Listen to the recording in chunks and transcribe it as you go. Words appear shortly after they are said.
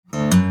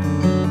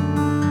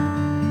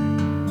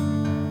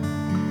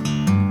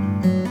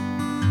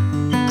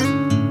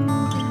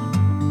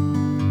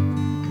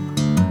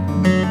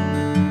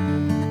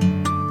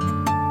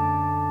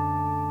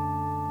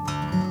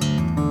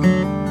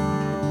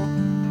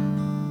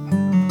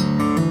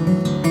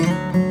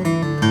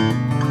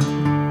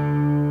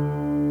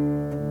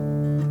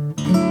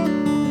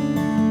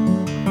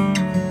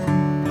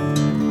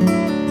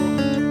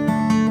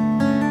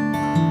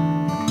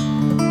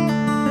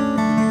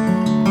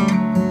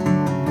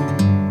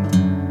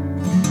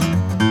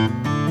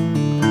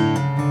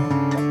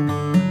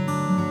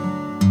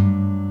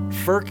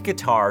Furk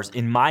Guitars,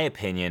 in my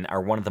opinion,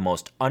 are one of the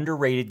most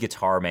underrated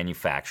guitar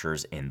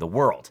manufacturers in the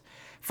world.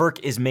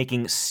 Furk is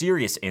making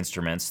serious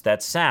instruments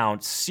that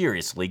sound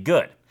seriously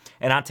good.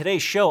 And on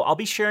today's show, I'll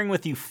be sharing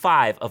with you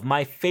 5 of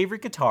my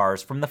favorite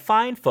guitars from the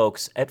fine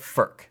folks at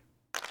Furk.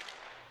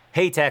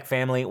 Hey Tech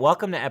family,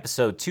 welcome to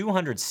episode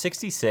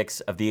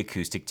 266 of the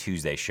Acoustic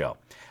Tuesday Show.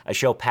 A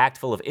show packed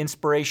full of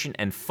inspiration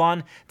and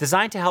fun,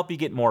 designed to help you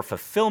get more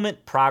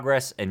fulfillment,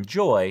 progress, and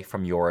joy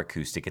from your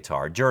acoustic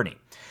guitar journey.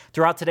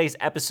 Throughout today's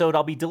episode,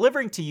 I'll be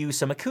delivering to you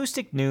some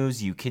acoustic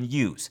news you can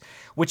use,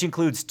 which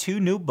includes 2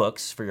 new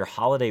books for your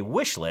holiday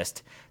wish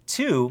list,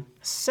 2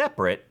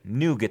 separate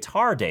new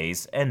guitar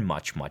days, and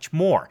much, much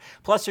more.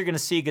 Plus, you're going to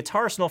see a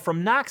guitar arsenal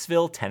from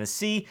Knoxville,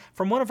 Tennessee,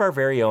 from one of our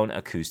very own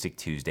Acoustic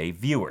Tuesday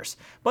viewers.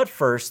 But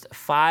first,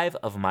 5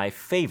 of my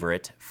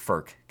favorite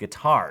Furk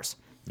guitars.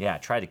 Yeah, I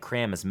tried to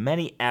cram as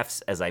many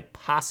F's as I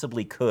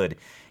possibly could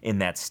in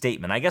that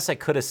statement. I guess I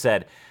could have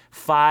said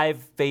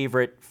 5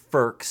 favorite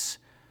Furks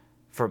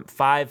from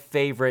 5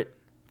 favorite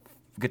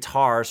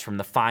guitars from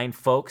the fine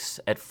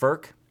folks at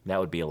Furk. That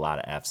would be a lot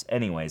of F's.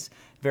 Anyways,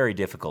 very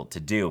difficult to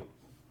do.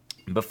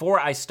 Before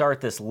I start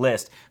this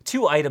list,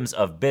 2 items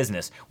of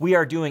business. We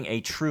are doing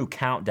a true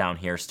countdown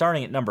here,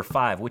 starting at number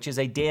 5, which is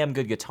a damn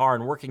good guitar,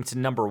 and working to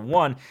number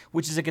 1,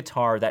 which is a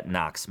guitar that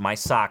knocks my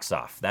socks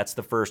off. That's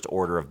the first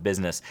order of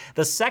business.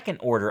 The second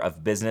order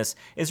of business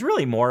is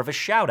really more of a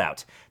shout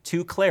out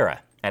to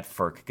Clara at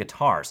Furk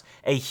Guitars.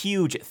 A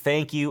huge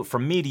thank you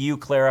from me to you,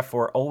 Clara,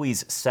 for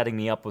always setting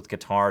me up with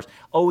guitars,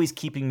 always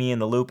keeping me in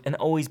the loop, and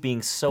always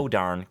being so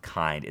darn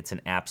kind. It's an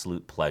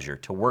absolute pleasure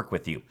to work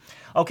with you.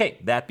 Okay,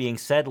 that being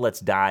said, let's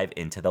dive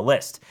into the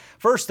list.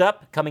 First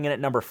up, coming in at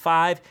number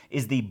 5,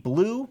 is the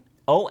Blue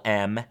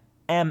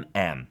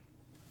OM-MM.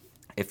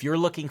 If you're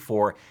looking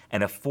for an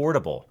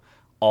affordable,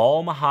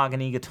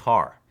 all-mahogany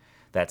guitar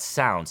that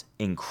sounds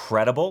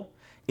incredible,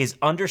 is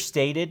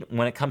understated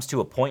when it comes to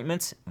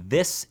appointments,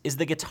 this is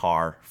the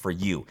guitar for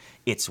you.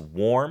 It's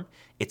warm,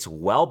 it's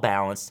well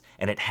balanced,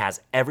 and it has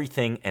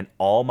everything an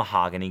all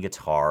mahogany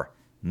guitar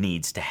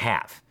needs to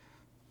have.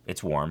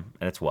 It's warm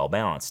and it's well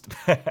balanced.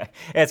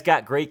 It's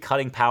got great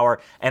cutting power,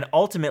 and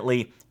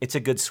ultimately, it's a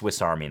good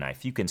Swiss Army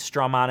knife. You can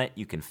strum on it,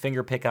 you can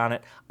finger pick on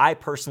it. I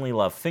personally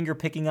love finger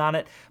picking on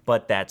it,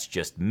 but that's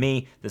just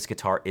me. This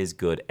guitar is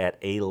good at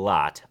a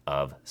lot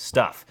of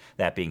stuff.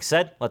 That being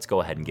said, let's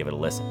go ahead and give it a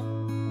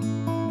listen.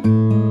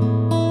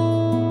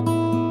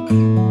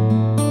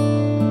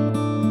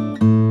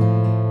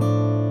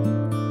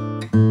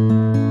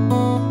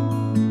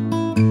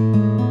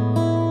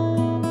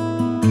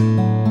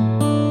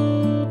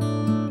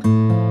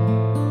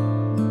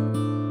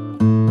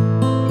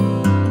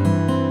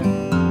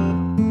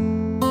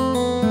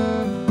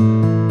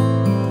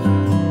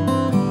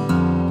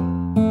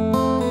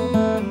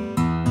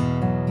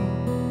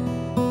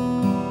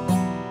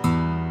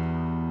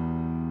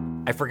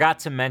 I forgot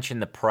to mention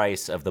the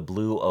price of the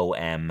Blue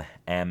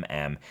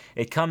OM-MM.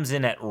 It comes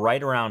in at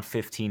right around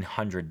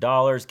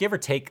 $1,500, give or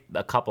take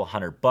a couple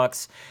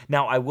 $100.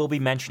 Now, I will be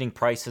mentioning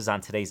prices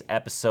on today's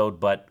episode,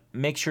 but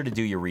make sure to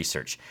do your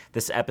research.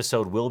 This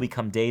episode will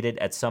become dated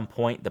at some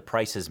point. The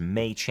prices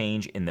may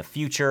change in the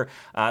future,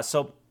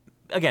 so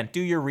again,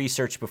 do your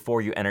research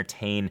before you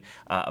entertain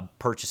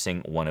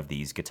purchasing one of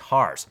these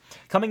guitars.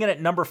 Coming in at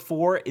number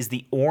 4 is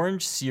the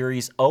Orange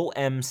Series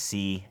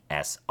OMC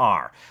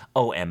SR.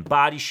 OM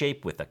body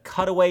shape with a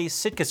cutaway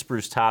Sitka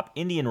spruce top,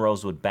 Indian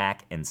rosewood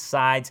back and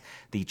sides.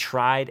 The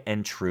tried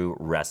and true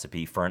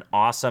recipe for an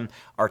awesome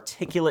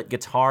articulate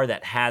guitar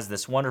that has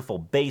this wonderful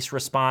bass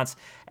response,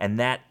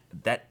 and that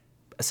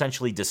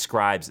essentially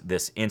describes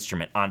this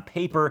instrument. On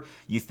paper,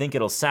 you think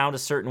it'll sound a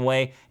certain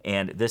way,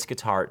 and this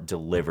guitar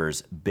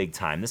delivers big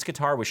time. This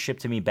guitar was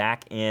shipped to me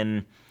back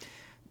in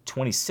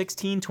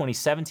 2016,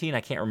 2017, I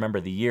can't remember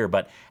the year,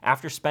 but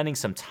after spending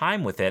some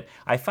time with it,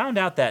 I found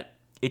out that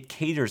it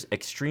caters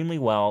extremely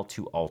well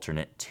to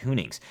alternate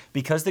tunings.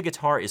 Because the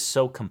guitar is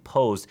so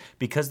composed,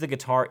 because the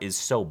guitar is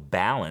so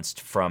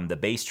balanced from the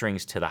bass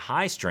strings to the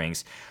high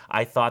strings,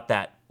 I thought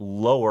that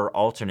lower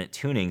alternate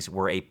tunings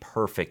were a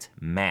perfect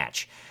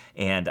match.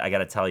 And I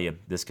gotta tell you,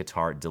 this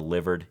guitar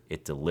delivered,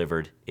 it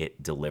delivered,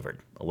 it delivered.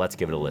 Let's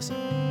give it a listen.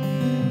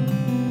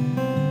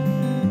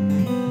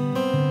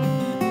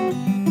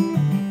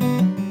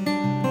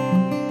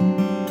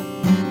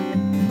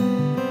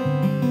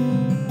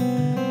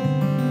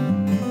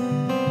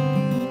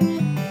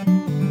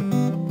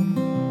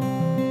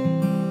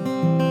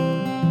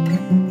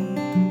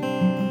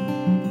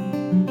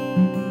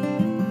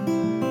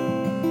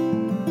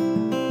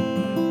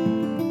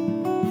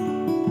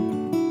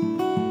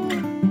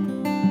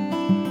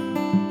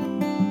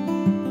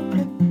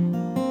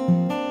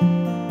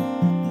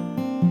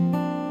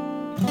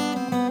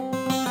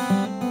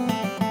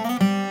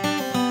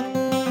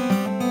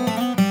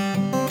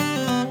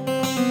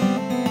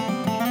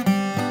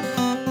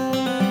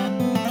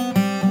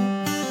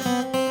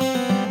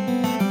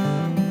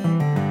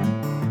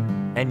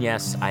 And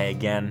yes, I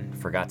again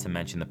forgot to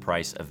mention the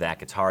price of that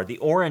guitar. The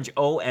Orange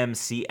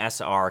OMC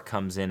SR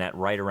comes in at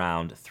right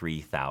around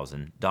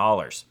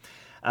 $3,000.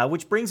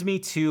 Which brings me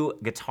to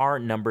guitar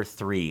number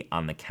 3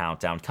 on the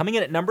countdown. Coming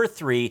in at number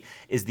 3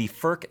 is the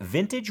Furk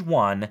Vintage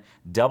One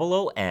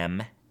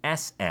OOM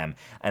SM, and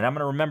I'm going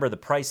to remember the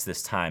price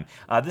this time.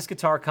 This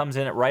guitar comes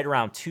in at right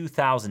around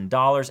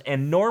 $2,000,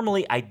 and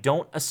normally I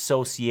don't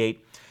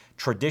associate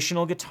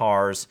traditional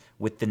guitars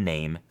with the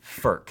name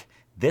Furk.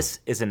 This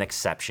is an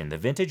exception. The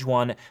Vintage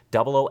One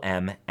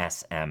OOM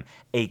SM,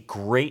 a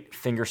great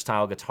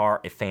fingerstyle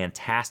guitar, a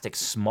fantastic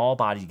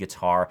small-bodied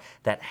guitar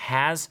that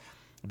has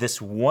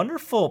this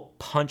wonderful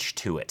punch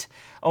to it,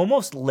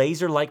 almost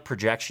laser-like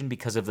projection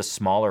because of the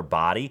smaller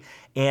body,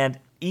 and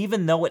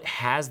even though it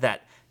has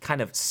that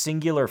kind of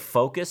singular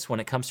focus when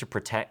it comes to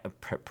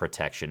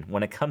protection,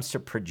 when it comes to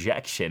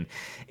projection,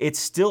 it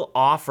still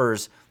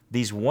offers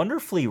these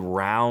wonderfully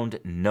round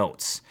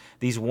notes,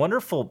 these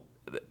wonderful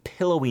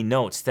pillowy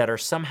notes that are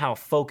somehow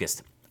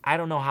focused. I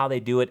don't know how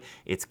they do it.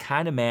 It's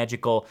kind of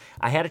magical.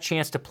 I had a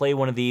chance to play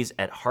one of these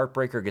at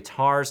Heartbreaker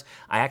Guitars.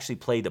 I actually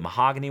played the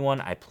mahogany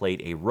one. I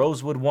played a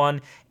rosewood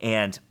one,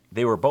 and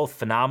they were both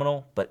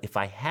phenomenal, but if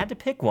I had to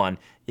pick one,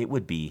 it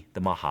would be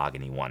the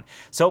mahogany one.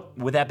 So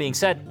with that being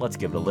said, let's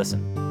give it a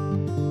listen.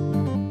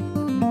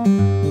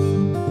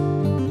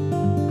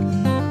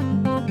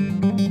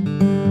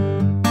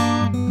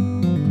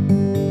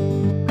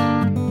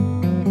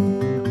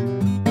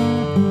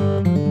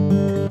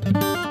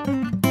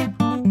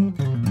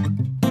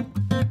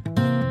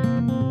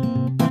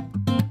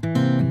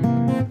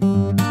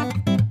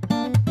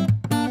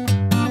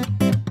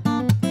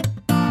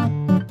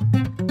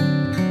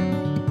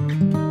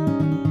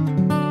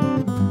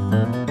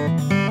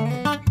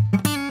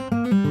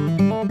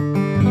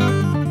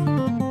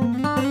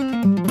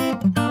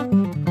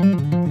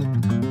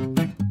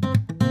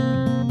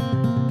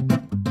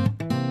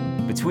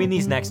 Between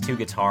these next two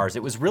guitars,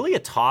 it was really a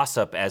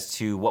toss-up as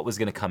to what was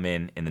going to come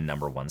in the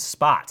number 1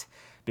 spot,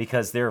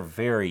 because they're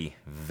very,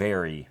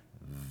 very,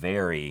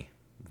 very,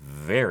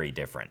 very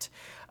different.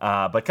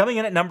 But coming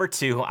in at number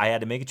 2, I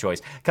had to make a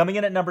choice. Coming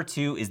in at number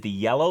 2 is the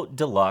Yellow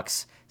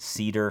Deluxe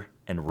Cedar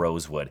and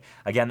Rosewood.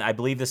 Again, I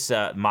believe this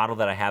model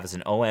that I have is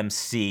an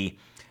OMC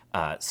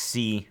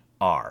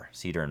CR,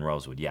 Cedar and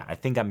Rosewood. Yeah, I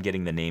think I'm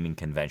getting the naming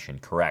convention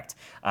correct.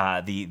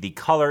 The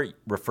color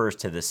refers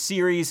to the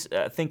series,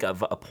 think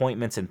of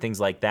appointments and things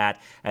like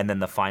that, and then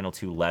the final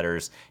 2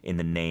 letters in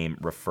the name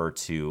refer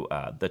to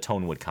the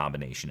tone wood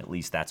combination. At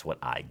least that's what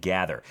I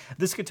gather.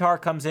 This guitar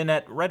comes in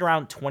at right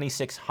around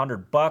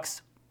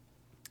 $2,600.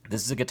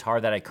 This is a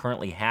guitar that I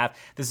currently have.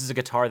 This is a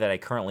guitar that I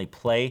currently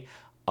play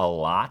a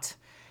lot,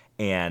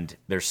 and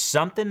there's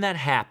something that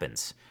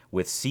happens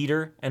with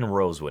Cedar and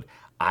Rosewood.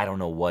 I don't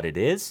know what it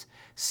is.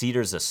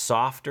 Cedar's a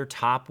softer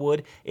top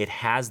wood. It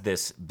has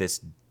this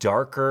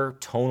darker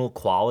tonal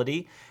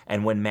quality,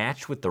 and when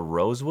matched with the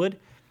rosewood,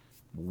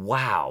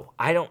 wow,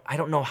 I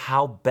don't know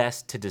how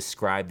best to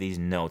describe these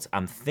notes.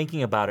 I'm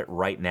thinking about it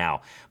right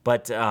now.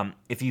 But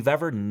if you've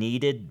ever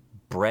kneaded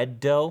bread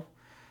dough,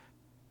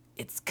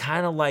 it's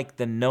kind of like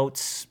the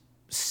notes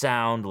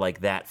sound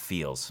like that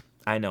feels.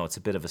 I know it's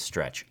a bit of a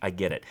stretch. I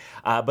get it.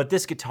 But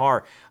this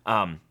guitar,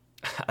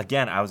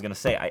 again, I was going to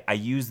say, I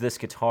use this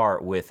guitar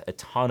with a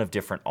ton of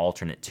different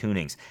alternate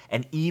tunings.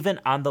 And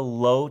even on the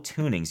low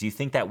tunings, you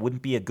think that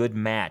wouldn't be a good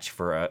match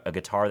for a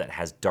guitar that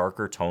has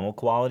darker tonal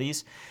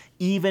qualities?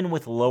 Even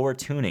with lower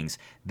tunings,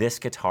 this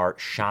guitar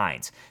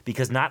shines.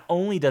 Because not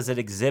only does it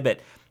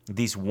exhibit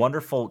these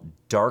wonderful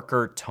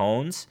darker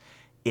tones,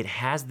 it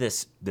has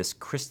this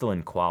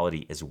crystalline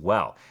quality as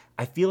well.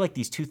 I feel like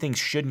these two things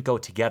shouldn't go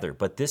together,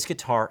 but this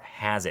guitar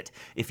has it.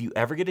 If you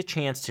ever get a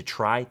chance to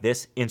try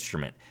this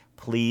instrument,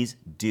 please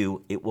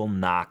do. It will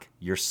knock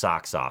your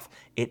socks off.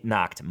 It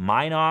knocked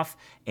mine off,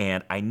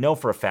 and I know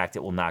for a fact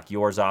it will knock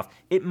yours off.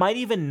 It might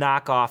even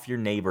knock off your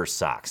neighbor's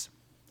socks.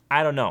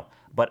 I don't know,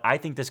 but I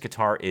think this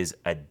guitar is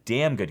a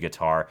damn good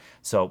guitar.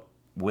 So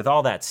with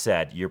all that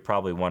said, you're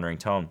probably wondering,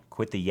 Tone,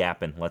 quit the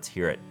yapping. Let's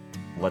hear it.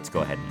 Let's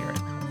go ahead and hear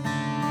it.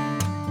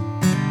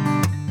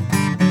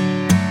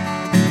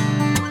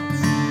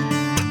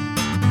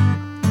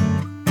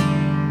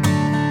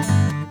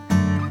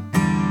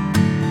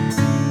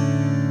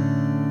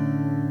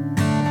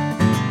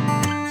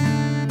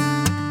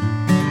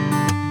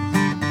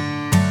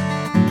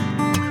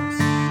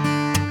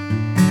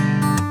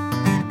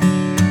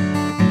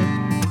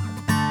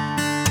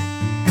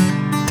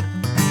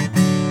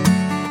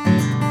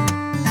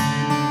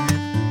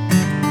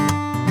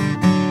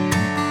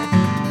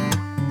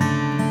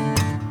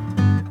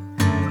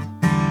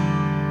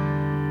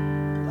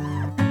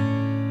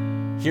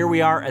 Here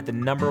we are at the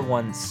number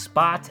 1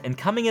 spot, and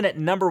coming in at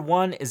number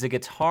 1 is a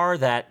guitar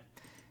that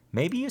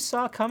maybe you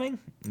saw coming,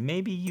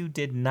 maybe you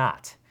did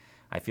not.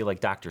 I feel like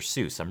Dr.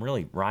 Seuss. I'm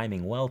really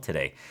rhyming well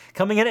today.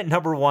 Coming in at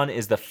number 1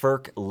 is the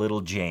Furk Little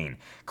Jane,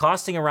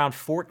 costing around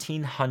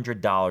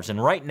 $1,400.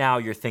 And right now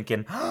you're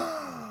thinking,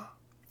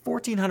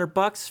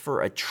 $1,400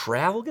 for a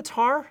travel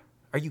guitar?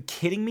 Are you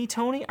kidding me,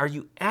 Tony? Are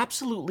you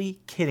absolutely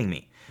kidding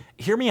me?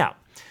 Hear me out.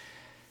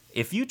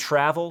 If you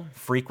travel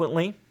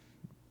frequently,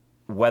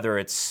 whether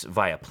it's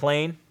via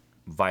plane,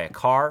 via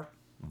car,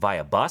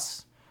 via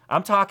bus,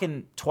 I'm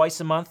talking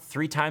twice a month,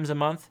 3 times a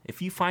month. If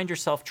you find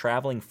yourself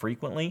traveling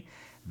frequently,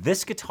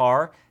 this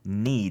guitar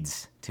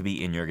needs to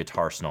be in your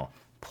guitar arsenal.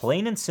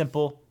 Plain and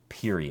simple,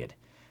 period.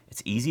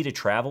 It's easy to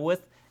travel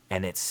with,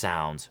 and it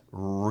sounds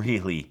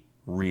really,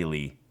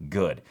 really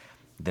good.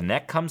 The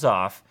neck comes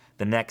off,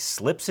 the neck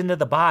slips into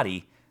the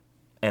body,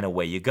 and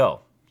away you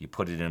go. You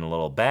put it in a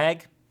little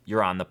bag,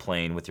 you're on the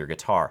plane with your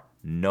guitar.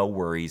 No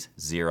worries,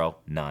 zero,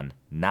 none,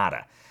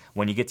 nada.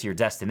 When you get to your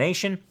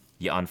destination,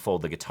 you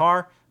unfold the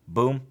guitar,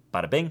 boom,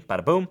 bada bing,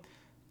 bada boom.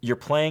 You're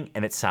playing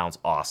and it sounds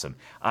awesome.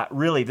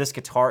 Really, this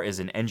guitar is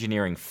an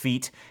engineering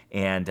feat,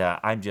 and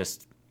I'm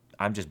just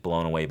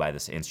blown away by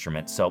this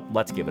instrument. So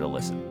let's give it a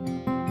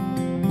listen.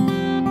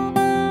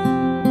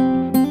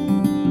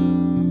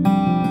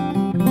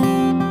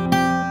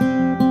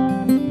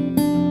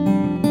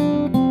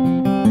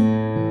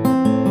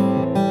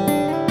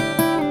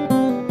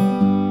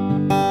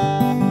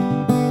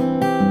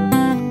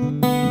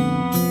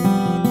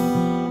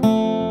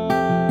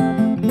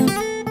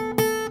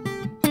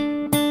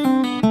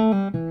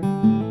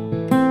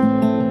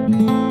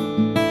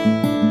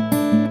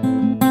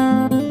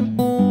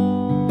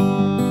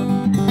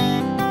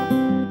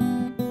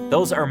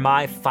 Those are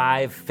my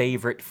 5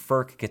 favorite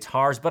Furk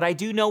guitars, but I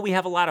do know we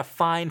have a lot of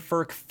fine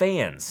Furk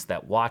fans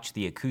that watch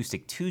the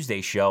Acoustic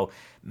Tuesday show.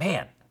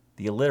 Man,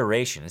 the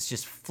alliteration is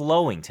just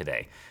flowing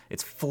today.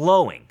 It's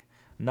flowing.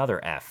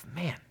 Another F.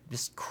 Man,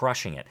 just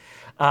crushing it.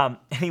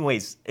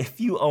 Anyways, if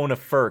you own a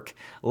Furk,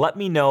 let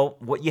me know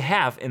what you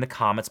have in the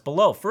comments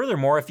below.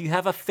 Furthermore, if you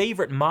have a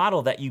favorite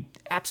model that you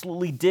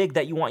absolutely dig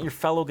that you want your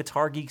fellow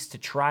guitar geeks to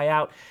try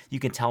out, you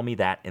can tell me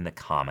that in the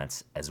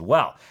comments as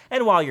well.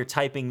 And while you're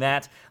typing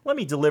that, let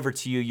me deliver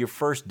to you your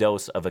first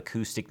dose of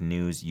acoustic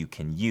news you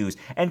can use.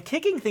 And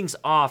kicking things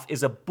off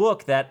is a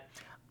book that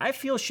I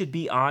feel should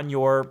be on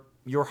your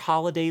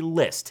holiday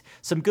list.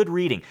 Some good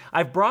reading.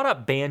 I've brought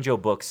up banjo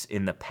books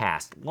in the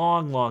past.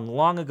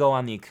 Long ago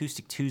on the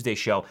Acoustic Tuesday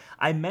show,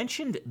 I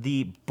mentioned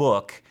the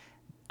book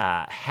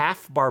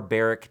Half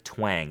Barbaric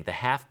Twang. The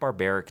Half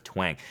Barbaric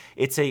Twang.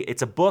 It's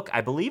a book, I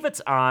believe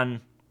it's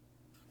on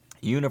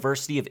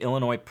University of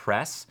Illinois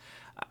Press.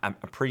 I'm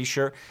pretty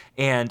sure.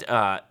 And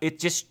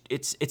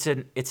it's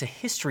a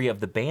history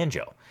of the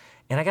banjo.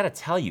 And I got to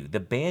tell you, the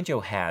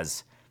banjo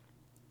has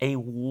a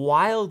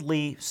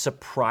wildly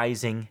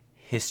surprising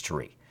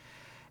history.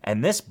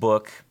 And this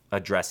book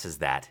addresses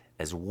that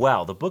as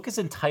well. The book is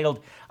entitled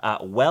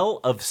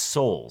Well of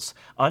Souls,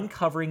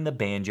 Uncovering the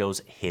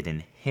Banjo's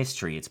Hidden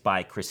History. It's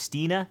by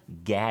Christina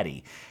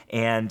Gaddy.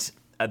 And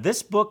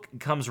this book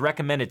comes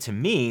recommended to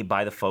me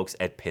by the folks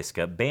at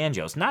Pisgah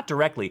Banjos. Not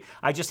directly,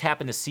 I just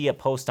happened to see a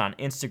post on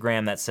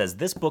Instagram that says,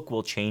 "This book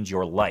will change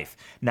your life."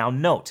 Now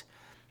note,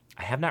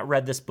 I have not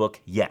read this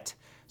book yet,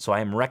 so I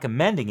am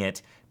recommending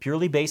it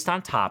purely based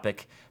on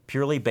topic,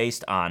 purely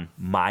based on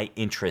my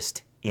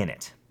interest in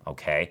it,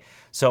 okay?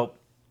 So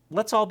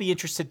let's all be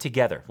interested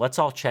together. Let's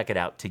all check it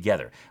out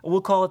together.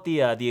 We'll call it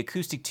the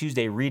Acoustic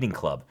Tuesday Reading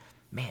Club.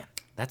 Man,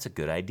 that's a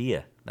good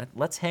idea.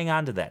 Let's hang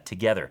on to that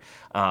together.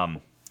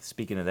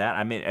 Speaking of that,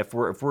 I mean, if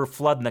we're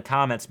flooding the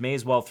comments, may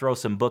as well throw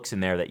some books in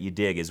there that you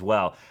dig as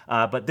well.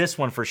 But this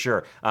one for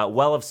sure,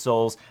 Well of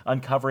Souls,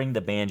 Uncovering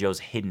the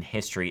Banjo's Hidden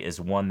History, is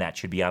one that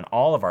should be on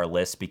all of our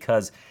lists,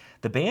 because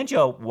the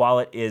banjo, while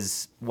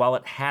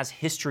it has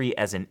history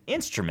as an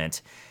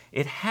instrument,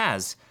 it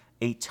has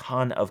a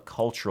ton of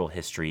cultural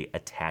history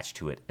attached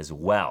to it as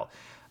well.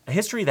 A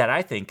history that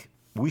I think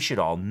we should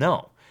all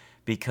know,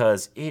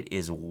 because it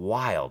is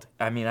wild.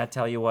 I mean, I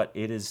tell you what,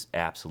 it is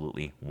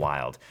absolutely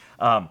wild.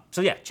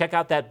 So yeah, check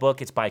out that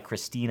book. It's by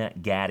Christina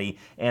Gaddy.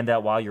 And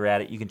while you're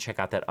at it, you can check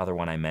out that other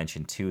one I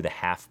mentioned too, The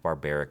Half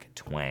Barbaric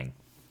Twang.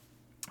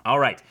 All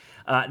right.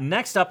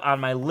 Next up on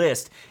my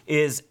list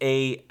is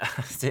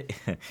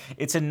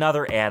it's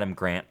another Adam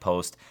Grant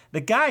post.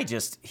 The guy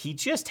he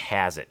just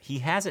has it. He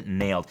has it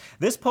nailed.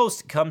 This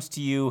post comes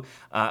to you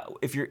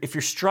if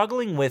you're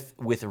struggling with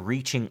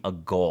reaching a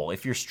goal,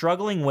 if you're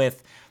struggling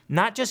with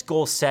not just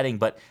goal setting,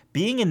 but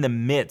being in the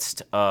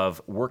midst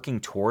of working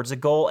towards a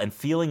goal and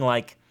feeling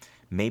like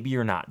maybe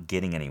you're not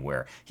getting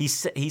anywhere. He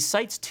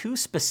cites 2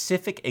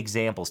 specific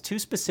examples, 2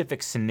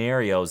 specific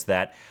scenarios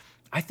that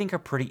I think are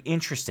pretty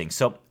interesting.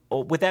 So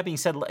with that being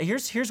said,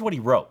 here's what he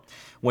wrote.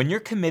 When you're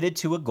committed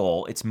to a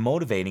goal, it's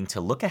motivating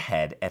to look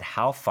ahead at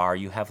how far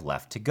you have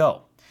left to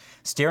go.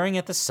 Staring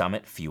at the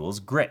summit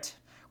fuels grit.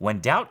 When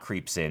doubt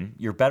creeps in,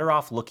 you're better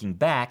off looking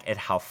back at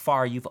how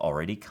far you've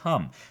already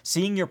come.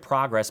 Seeing your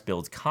progress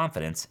builds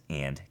confidence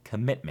and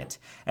commitment.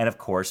 And of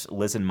course,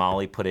 Liz and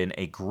Molly put in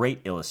a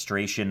great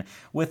illustration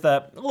with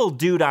a little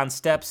dude on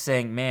steps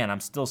saying, "Man, I'm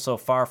still so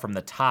far from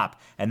the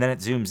top." And then it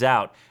zooms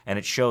out and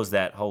it shows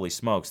that, holy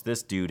smokes,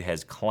 this dude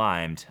has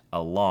climbed a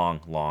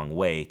long, long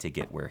way to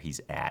get where he's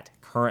at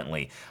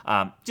currently.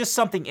 Just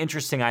something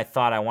interesting I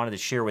thought I wanted to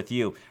share with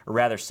you, or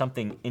rather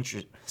something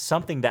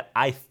that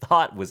I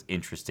thought was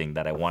interesting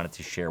that I wanted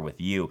to share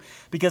with you.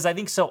 Because I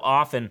think so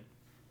often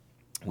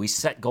We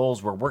set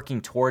goals, we're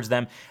working towards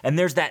them, and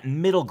there's that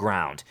middle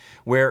ground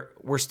where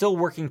we're still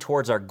working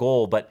towards our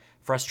goal, but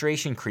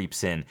frustration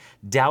creeps in,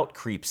 doubt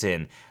creeps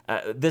in.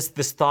 This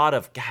thought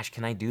of, gosh,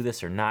 can I do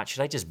this or not?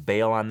 Should I just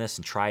bail on this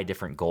and try a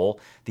different goal?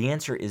 The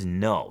answer is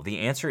no. The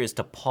answer is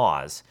to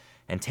pause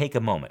and take a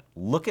moment.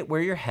 Look at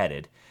where you're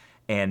headed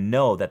and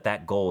know that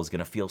that goal is going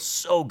to feel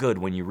so good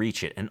when you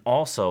reach it. And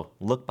also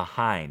look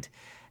behind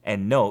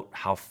and note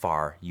how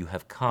far you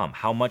have come,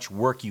 how much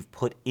work you've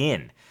put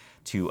in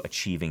to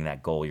achieving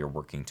that goal you're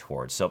working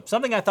towards. So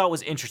something I thought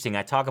was interesting,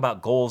 I talk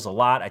about goals a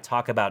lot. I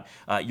talk about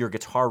your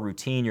guitar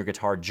routine, your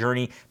guitar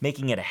journey,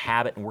 making it a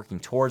habit and working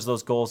towards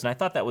those goals. And I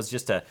thought that was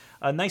just a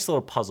nice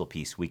little puzzle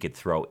piece we could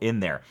throw in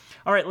there.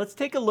 All right, let's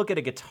take a look at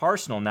a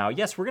Guitarsenal now.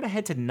 Yes, we're gonna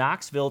head to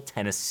Knoxville,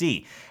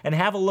 Tennessee, and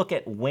have a look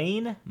at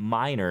Wayne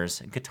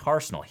Miner's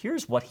Guitarsenal.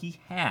 Here's what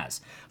he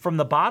has. From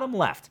the bottom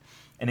left,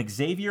 an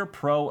Xavier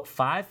Pro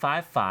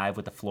 555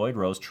 with the Floyd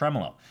Rose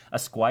tremolo, a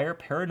Squier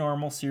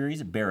Paranormal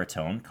Series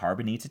baritone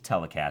Carbonita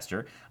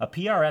Telecaster, a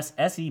PRS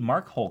SE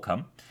Mark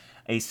Holcomb,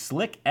 a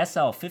Slick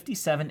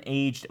SL57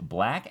 aged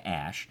black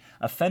ash,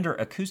 a Fender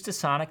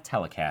Acoustasonic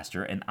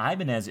Telecaster, an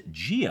Ibanez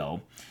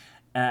Geo,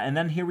 and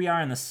then here we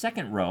are in the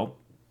second row,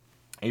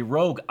 a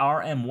Rogue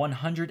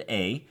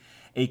RM100A,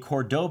 a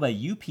Cordoba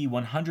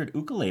UP100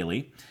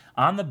 ukulele.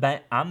 On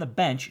the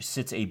bench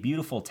sits a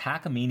beautiful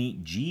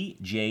Takamine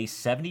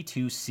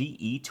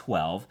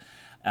GJ72CE12,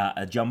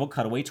 a jumbo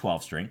cutaway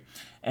 12-string.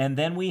 And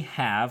then we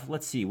have,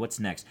 let's see, what's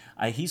next?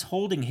 He's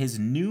holding his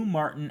new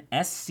Martin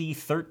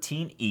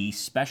SC13E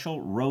Special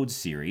Road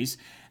Series,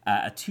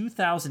 a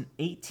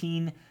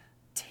 2018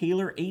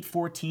 Taylor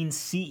 814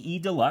 CE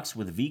Deluxe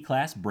with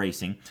V-Class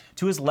bracing.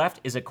 To his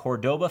left is a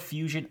Cordoba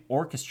Fusion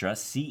Orchestra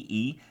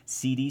CE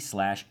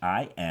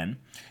CD/IN.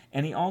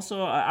 And he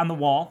also, on the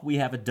wall, we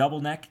have a double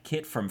neck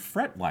kit from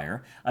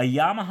Fretwire, a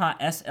Yamaha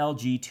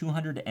SLG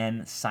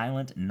 200N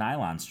silent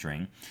nylon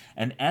string,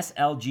 an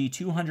SLG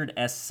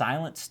 200S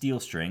silent steel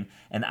string,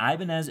 an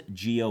Ibanez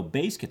Geo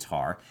bass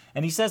guitar.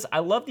 And he says, I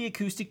love the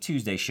Acoustic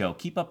Tuesday show.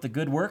 Keep up the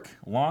good work.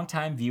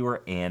 Longtime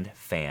viewer and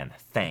fan.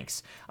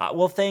 Thanks.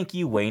 Well, thank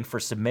you, Wayne, for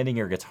submitting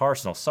your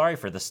Guitarsenal. Sorry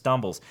for the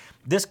stumbles.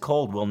 This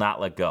cold will not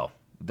let go.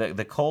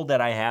 The cold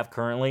that I have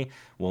currently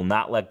will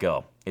not let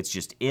go. It's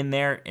just in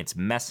there, it's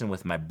messing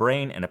with my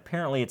brain, and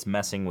apparently it's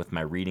messing with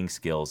my reading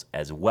skills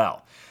as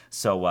well.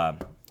 So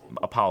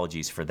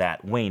apologies for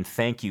that. Wayne,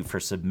 thank you for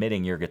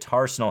submitting your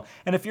Guitarsenal.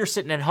 And if you're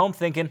sitting at home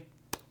thinking,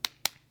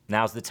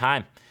 now's the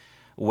time.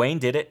 Wayne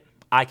did it.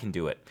 I can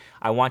do it.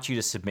 I want you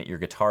to submit your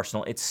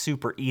Guitarsenal. It's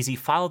super easy.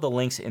 Follow the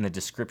links in the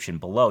description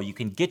below. You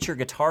can get your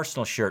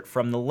Guitarsenal shirt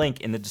from the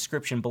link in the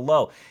description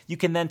below. You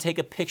can then take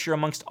a picture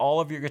amongst all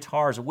of your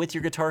guitars with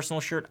your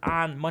Guitarsenal shirt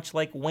on, much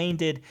like Wayne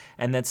did,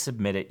 and then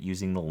submit it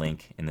using the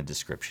link in the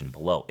description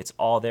below. It's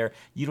all there.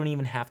 You don't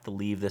even have to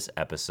leave this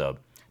episode.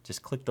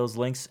 Just click those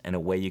links and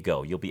away you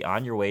go. You'll be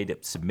on your way to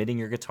submitting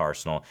your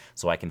Guitarsenal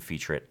so I can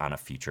feature it on a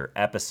future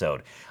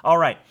episode. All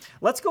right,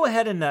 let's go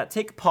ahead and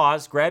take a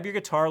pause, grab your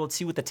guitar. Let's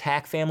see what the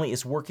TAC family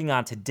is working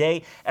on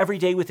today. Every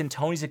day within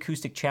Tony's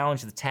Acoustic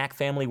Challenge, the TAC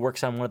family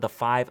works on one of the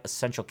 5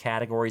 essential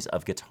categories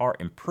of guitar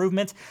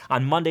improvement.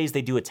 On Mondays,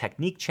 they do a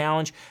technique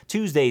challenge.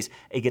 Tuesdays,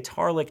 a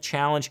guitar lick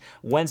challenge.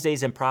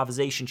 Wednesdays,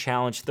 improvisation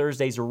challenge.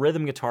 Thursdays, a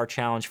rhythm guitar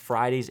challenge.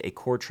 Fridays, a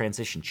chord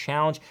transition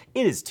challenge.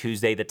 It is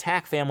Tuesday. The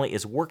TAC family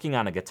is working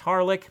on a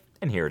guitar lick,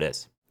 and here it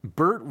is.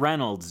 Burt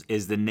Reynolds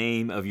is the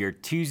name of your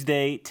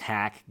Tuesday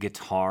TAC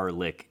Guitar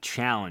Lick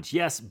Challenge.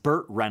 Yes,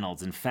 Burt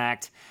Reynolds. In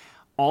fact,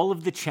 all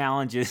of the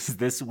challenges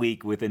this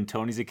week within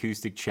Tony's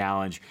Acoustic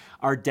Challenge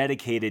are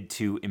dedicated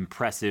to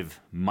impressive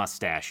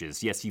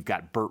mustaches. Yes, you've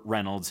got Burt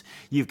Reynolds,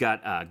 you've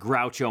got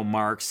Groucho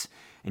Marx,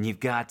 and you've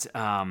got...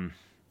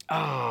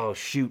 oh,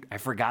 shoot, I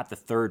forgot the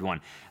third one.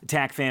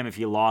 TAC fam, if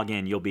you log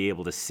in, you'll be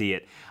able to see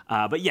it.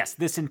 But yes,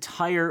 this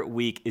entire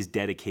week is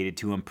dedicated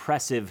to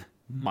impressive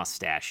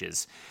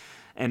mustaches.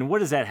 And what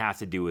does that have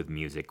to do with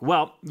music?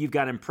 Well, you've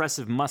got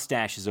impressive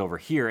mustaches over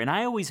here, and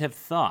I always have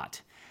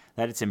thought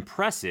that it's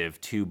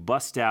impressive to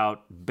bust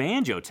out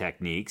banjo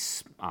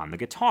techniques on the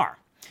guitar.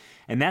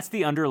 And that's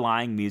the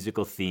underlying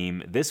musical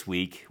theme this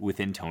week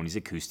within Tony's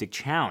Acoustic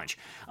Challenge.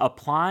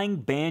 Applying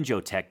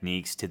banjo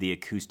techniques to the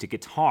acoustic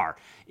guitar.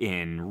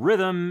 In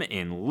rhythm,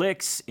 in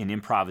licks, in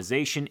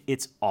improvisation,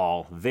 it's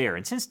all there.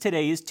 And since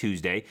today is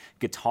Tuesday,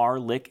 Guitar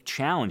Lick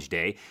Challenge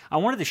Day, I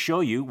wanted to show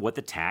you what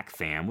the TAC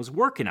fam was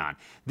working on.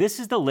 This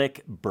is the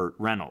lick Burt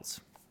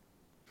Reynolds.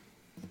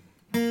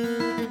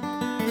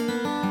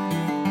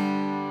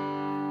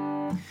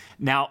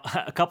 Now,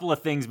 a couple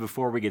of things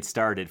before we get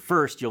started.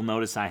 First, you'll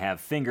notice I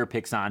have finger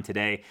picks on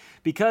today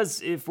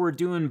because if we're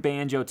doing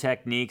banjo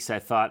techniques, I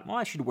thought, well,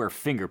 I should wear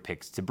finger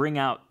picks to bring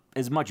out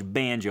as much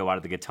banjo out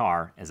of the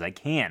guitar as I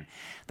can.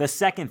 The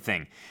second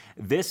thing,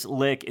 this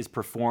lick is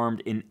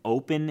performed in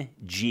open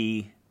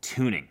G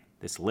tuning.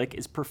 This lick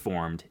is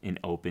performed in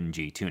open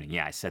G tuning.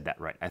 Yeah, I said that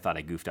right. I thought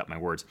I goofed up my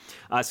words.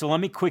 So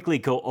let me quickly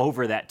go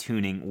over that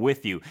tuning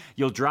with you.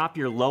 You'll drop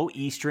your low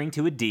E string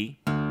to a D.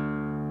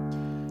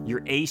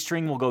 Your A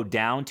string will go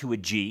down to a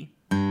G.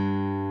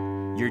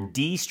 Your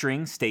D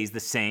string stays the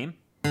same.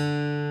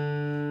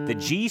 The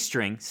G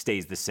string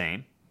stays the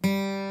same.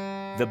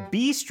 The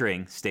B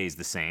string stays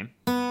the same.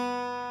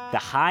 The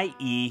high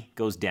E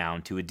goes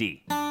down to a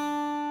D.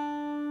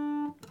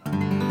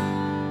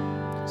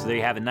 So there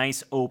you have a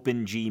nice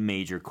open G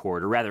major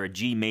chord, or rather a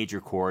G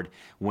major chord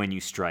when you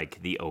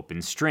strike the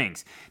open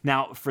strings.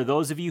 Now, for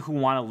those of you who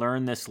want to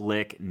learn this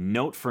lick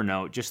note for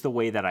note, just the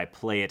way that I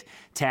play it,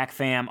 TAC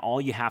fam, all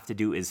you have to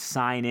do is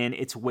sign in.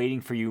 It's waiting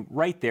for you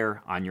right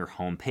there on your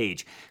home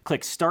page.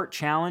 Click Start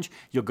Challenge.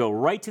 You'll go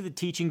right to the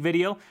teaching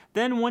video.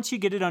 Then once you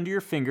get it under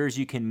your fingers,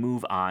 you can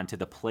move on to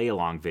the play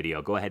along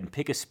video. Go ahead and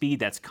pick a speed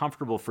that's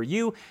comfortable for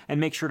you and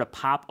make sure to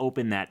pop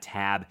open that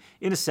tab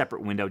in a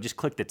separate window. Just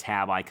click the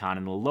tab icon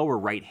in the lower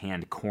right-hand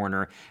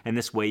corner, and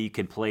this way you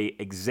can play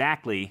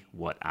exactly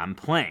what I'm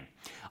playing.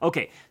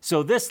 Okay,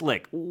 so this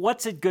lick,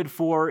 what's it good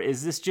for?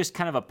 Is this just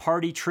kind of a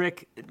party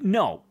trick?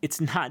 No,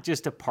 it's not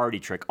just a party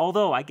trick,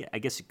 although I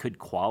guess it could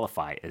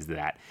qualify as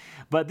that.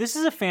 But this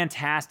is a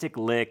fantastic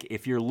lick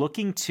if you're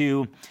looking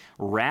to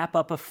wrap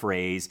up a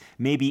phrase,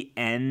 maybe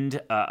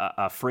end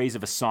a phrase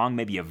of a song,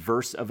 maybe a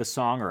verse of a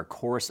song or a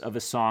chorus of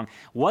a song.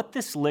 What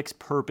this lick's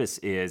purpose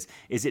is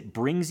it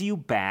brings you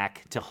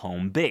back to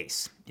home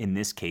base. In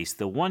this case,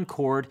 the one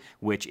chord,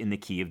 which in the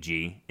key of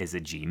G is a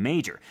G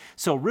major.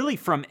 So really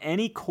from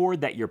any chord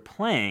that you're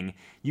playing,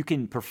 you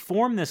can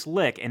perform this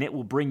lick and it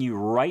will bring you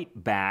right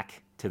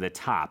back to the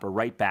top, or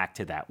right back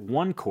to that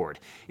one chord.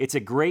 It's a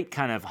great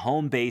kind of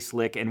home base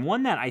lick, and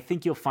one that I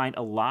think you'll find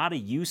a lot of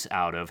use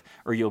out of,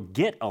 or you'll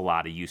get a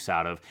lot of use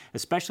out of,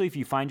 especially if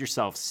you find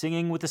yourself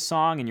singing with a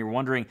song and you're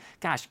wondering,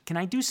 gosh, can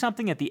I do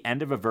something at the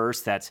end of a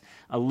verse that's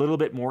a little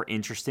bit more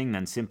interesting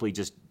than simply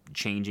just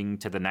changing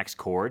to the next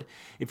chord?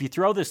 If you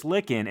throw this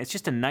lick in, it's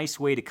just a nice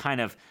way to kind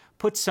of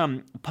put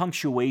some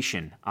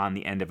punctuation on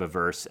the end of a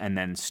verse and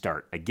then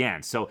start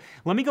again. So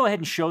let me go ahead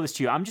and show this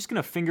to you. I'm just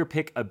going to finger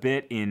pick a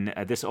bit in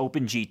this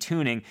open G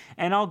tuning,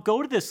 and I'll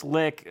go to this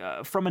lick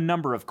from a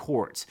number of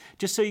chords,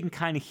 just so you can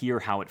kind of hear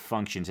how it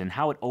functions and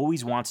how it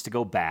always wants to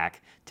go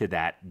back to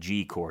that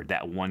G chord,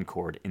 that one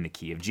chord in the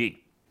key of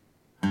G.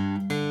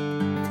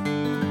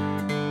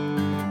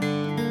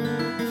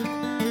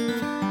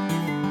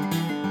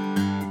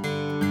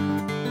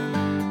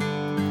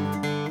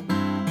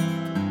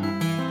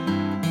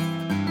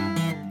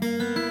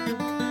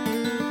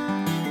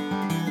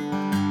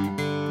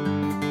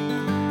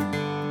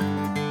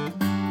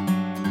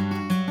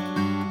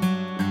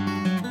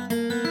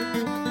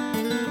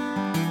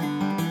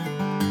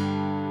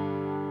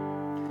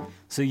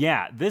 So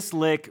yeah, this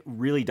lick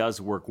really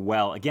does work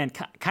well. Again,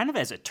 kind of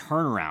as a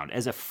turnaround,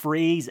 as a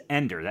phrase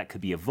ender. That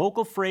could be a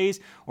vocal phrase,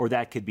 or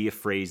that could be a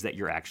phrase that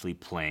you're actually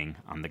playing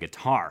on the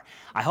guitar.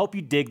 I hope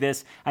you dig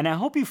this, and I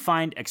hope you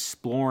find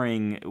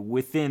exploring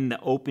within the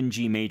open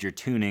G major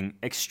tuning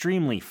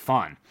extremely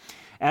fun.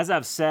 As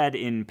I've said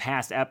in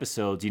past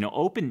episodes,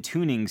 open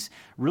tunings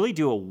really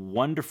do a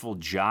wonderful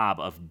job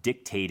of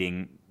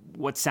dictating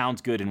what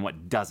sounds good and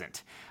what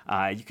doesn't.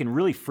 You can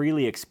really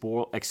freely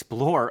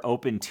explore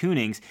open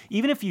tunings,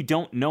 even if you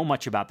don't know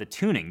much about the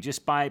tuning,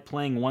 just by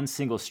playing one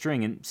single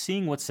string and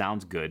seeing what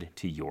sounds good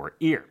to your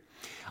ear.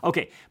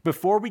 Okay,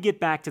 before we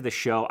get back to the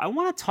show, I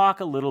want to talk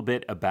a little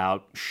bit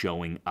about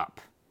showing up.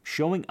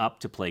 Showing up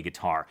to play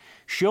guitar.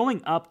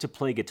 Showing up to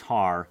play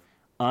guitar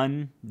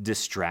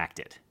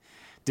undistracted.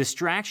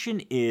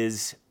 Distraction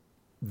is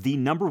the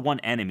number one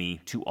enemy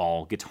to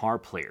all guitar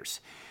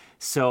players.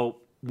 So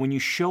when you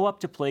show up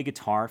to play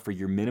guitar for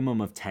your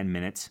minimum of 10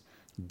 minutes,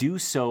 do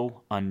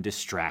so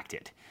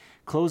undistracted.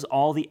 Close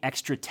all the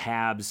extra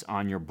tabs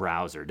on your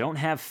browser. Don't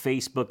have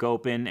Facebook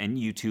open and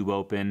YouTube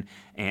open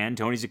and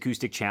Tony's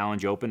Acoustic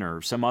Challenge open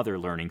or some other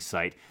learning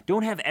site.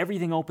 Don't have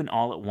everything open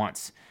all at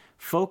once.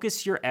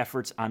 Focus your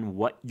efforts on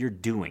what you're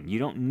doing. You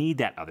don't need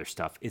that other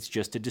stuff. It's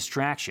just a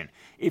distraction.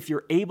 If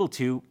you're able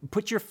to,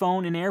 put your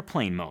phone in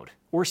airplane mode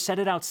or set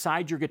it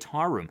outside your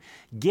guitar room.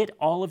 Get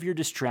all of your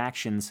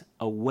distractions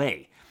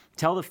away.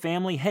 Tell the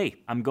family, hey,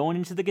 I'm going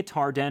into the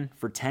guitar den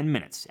for 10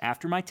 minutes.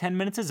 After my 10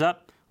 minutes is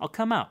up, I'll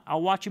come out.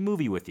 I'll watch a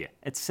movie with you,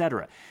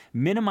 etc.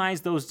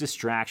 Minimize those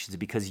distractions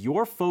because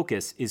your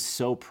focus is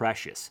so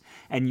precious.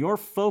 And your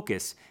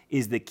focus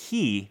is the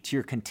key to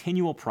your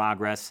continual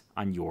progress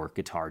on your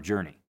guitar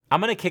journey. I'm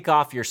going to kick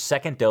off your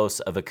second dose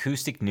of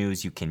acoustic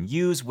news you can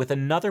use with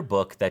another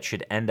book that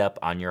should end up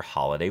on your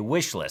holiday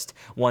wish list.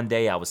 One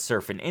day I was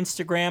surfing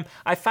Instagram,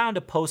 I found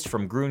a post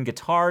from Gruen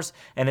Guitars,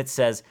 and it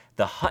says,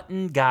 "The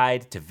Hutton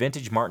Guide to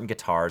Vintage Martin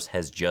Guitars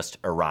has just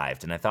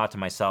arrived." And I thought to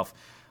myself,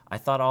 I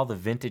thought all the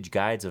vintage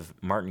guides of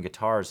Martin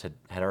guitars had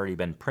already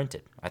been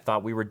printed. I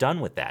thought we were done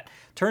with that.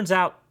 Turns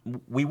out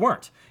we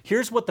weren't.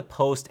 Here's what the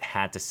post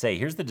had to say.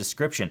 Here's the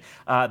description.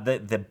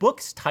 The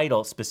book's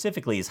title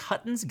specifically is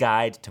Hutton's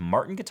Guide to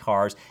Martin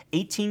Guitars,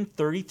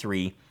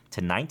 1833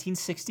 to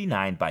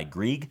 1969 by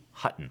Grieg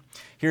Hutton.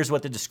 Here's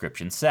what the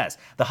description says.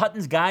 The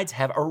Hutton's guides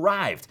have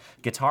arrived.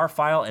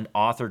 Guitarphile and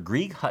author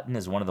Greg Hutton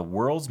is one of the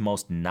world's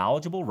most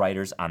knowledgeable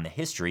writers on the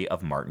history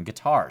of Martin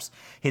guitars.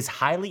 His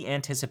highly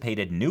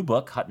anticipated new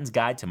book, Hutton's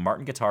Guide to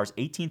Martin Guitars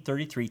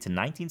 1833 to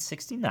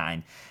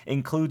 1969,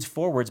 includes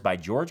forewords by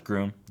George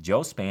Groom,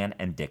 Joe Spann,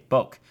 and Dick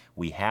Boak.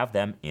 We have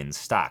them in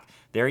stock.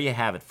 There you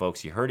have it,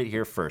 folks. You heard it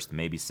here first,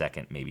 maybe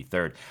second, maybe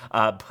third.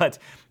 But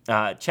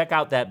check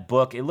out that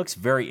book. It looks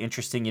very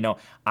interesting. You know,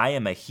 I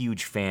am a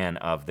huge fan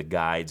of the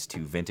guides to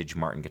vintage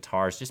Martin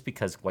guitars just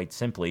because, quite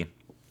simply,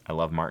 I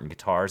love Martin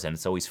guitars, and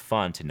it's always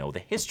fun to know the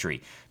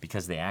history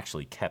because they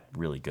actually kept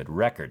really good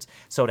records.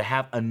 So to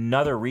have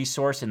another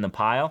resource in the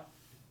pile,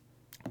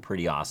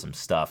 pretty awesome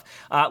stuff.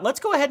 Let's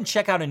go ahead and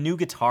check out a new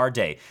guitar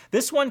day.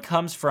 This one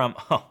comes from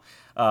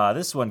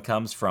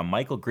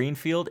Michael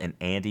Greenfield and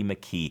Andy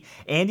McKee.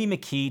 Andy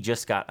McKee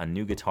just got a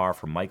new guitar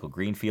from Michael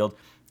Greenfield.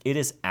 It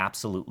is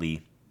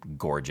absolutely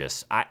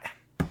gorgeous.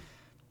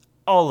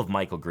 All of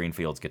Michael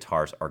Greenfield's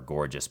guitars are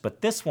gorgeous,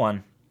 but this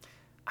one,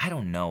 I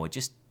don't know,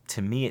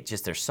 to me,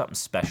 there's something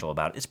special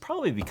about it. It's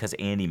probably because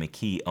Andy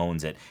McKee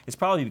owns it. It's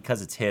probably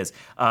because it's his.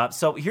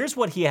 So here's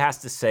what he has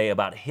to say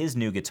about his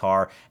new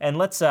guitar. And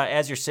let's,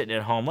 as you're sitting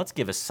at home, let's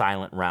give a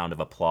silent round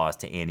of applause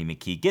to Andy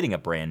McKee getting a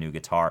brand new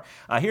guitar.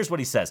 Here's what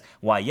he says.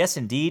 Why, yes,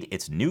 indeed,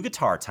 it's new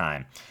guitar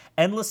time.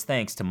 Endless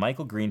thanks to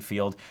Michael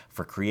Greenfield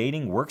for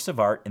creating works of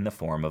art in the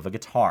form of a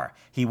guitar.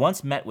 He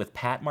once met with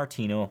Pat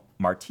Martino,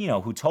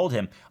 who told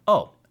him,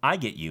 "Oh, I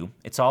get you.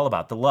 It's all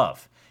about the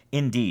love."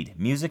 Indeed,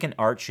 music and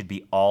art should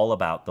be all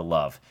about the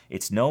love.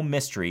 It's no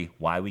mystery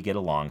why we get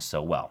along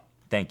so well.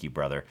 Thank you,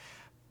 brother.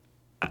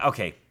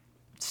 Okay,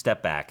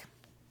 step back.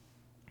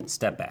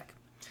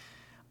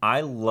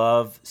 I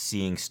love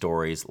seeing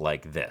stories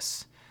like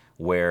this,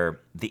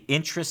 where the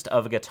interest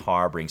of a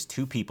guitar brings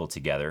two people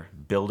together,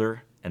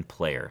 builder and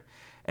player,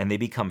 and they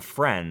become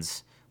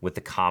friends with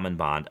the common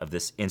bond of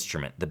this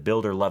instrument. The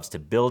builder loves to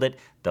build it,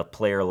 the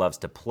player loves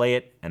to play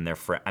it, and they're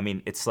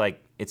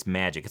it's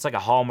magic. It's like a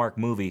Hallmark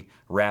movie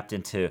wrapped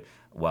into,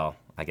 well,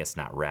 I guess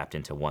not wrapped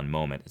into one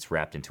moment. It's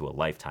wrapped into a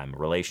lifetime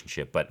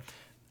relationship, but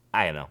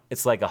I don't know.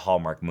 It's like a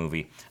Hallmark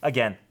movie.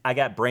 Again, I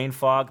got brain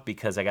fog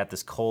because I got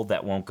this cold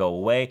that won't go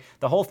away.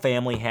 The whole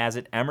family has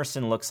it.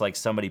 Emerson looks like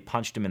somebody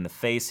punched him in the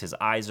face. His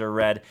eyes are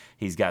red.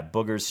 He's got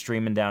boogers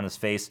streaming down his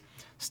face.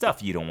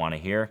 Stuff you don't want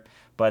to hear.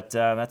 But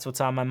that's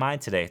what's on my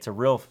mind today. It's a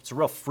real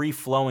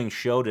free-flowing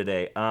show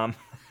today. I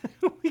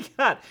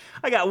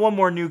got one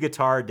more new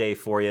guitar day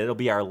for you. It'll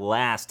be our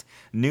last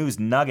news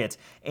nugget.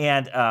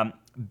 And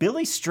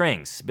Billy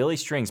Strings,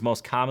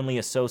 most commonly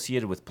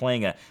associated with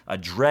playing a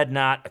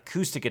Dreadnought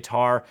acoustic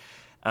guitar.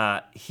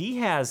 He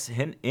has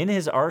in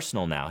his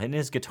arsenal now, in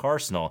his guitar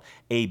arsenal,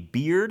 a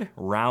Beard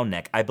round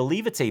neck. I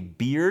believe it's a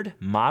Beard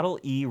Model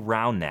E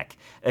round neck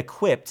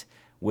equipped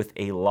with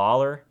a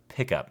Lawler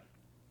pickup.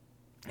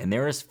 And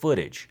there is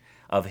footage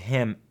of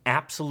him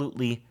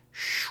absolutely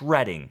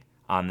shredding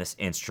on this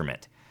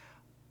instrument.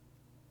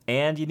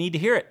 And you need to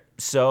hear it.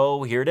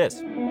 So here it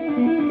is.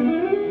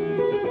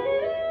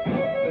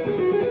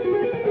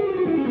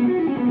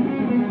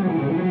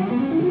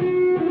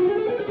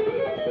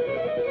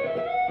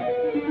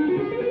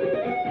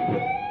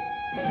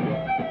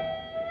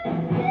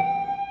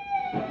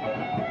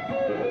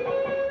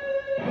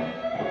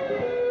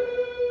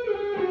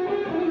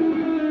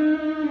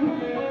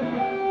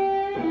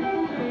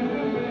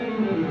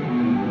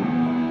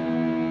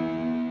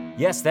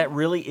 Yes, that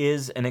really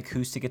is an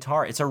acoustic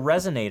guitar. It's a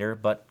resonator,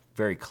 but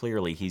very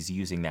clearly he's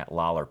using that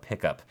Lawler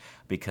pickup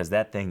because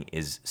that thing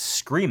is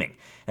screaming.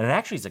 And it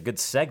actually is a good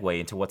segue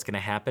into what's going to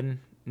happen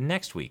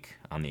next week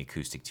on the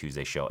Acoustic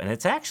Tuesday show. And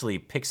it actually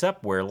picks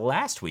up where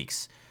last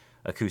week's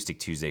Acoustic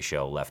Tuesday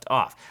show left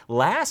off.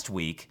 Last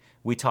week,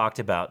 we talked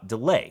about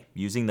delay,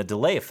 using the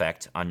delay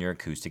effect on your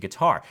acoustic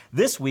guitar.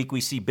 This week, we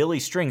see Billy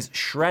Strings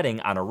shredding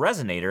on a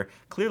resonator,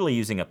 clearly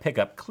using a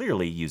pickup,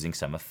 clearly using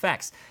some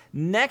effects.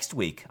 Next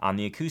week on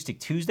the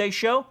Acoustic Tuesday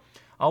show,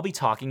 I'll be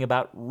talking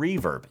about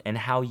reverb and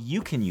how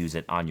you can use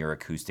it on your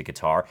acoustic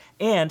guitar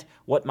and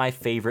what my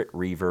favorite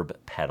reverb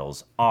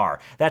pedals are.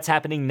 That's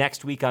happening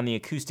next week on the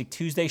Acoustic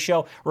Tuesday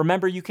show.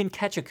 Remember, you can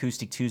catch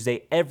Acoustic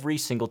Tuesday every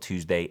single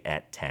Tuesday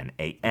at 10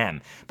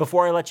 a.m.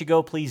 Before I let you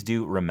go, please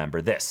do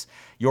remember this.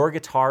 Your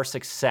guitar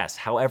success,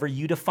 however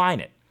you define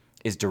it,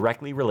 is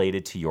directly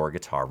related to your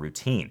guitar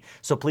routine.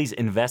 So please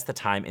invest the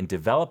time in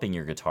developing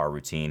your guitar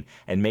routine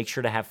and make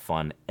sure to have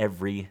fun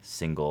every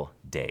single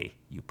day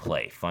you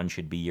play. Fun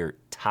should be your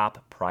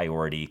top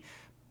priority,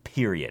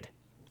 period.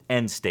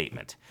 End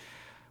statement.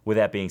 With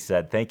that being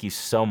said, thank you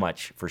so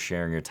much for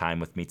sharing your time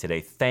with me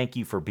today. Thank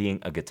you for being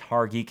a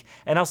guitar geek,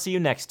 and I'll see you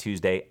next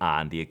Tuesday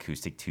on the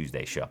Acoustic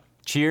Tuesday show.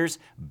 Cheers,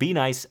 be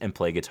nice, and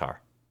play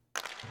guitar.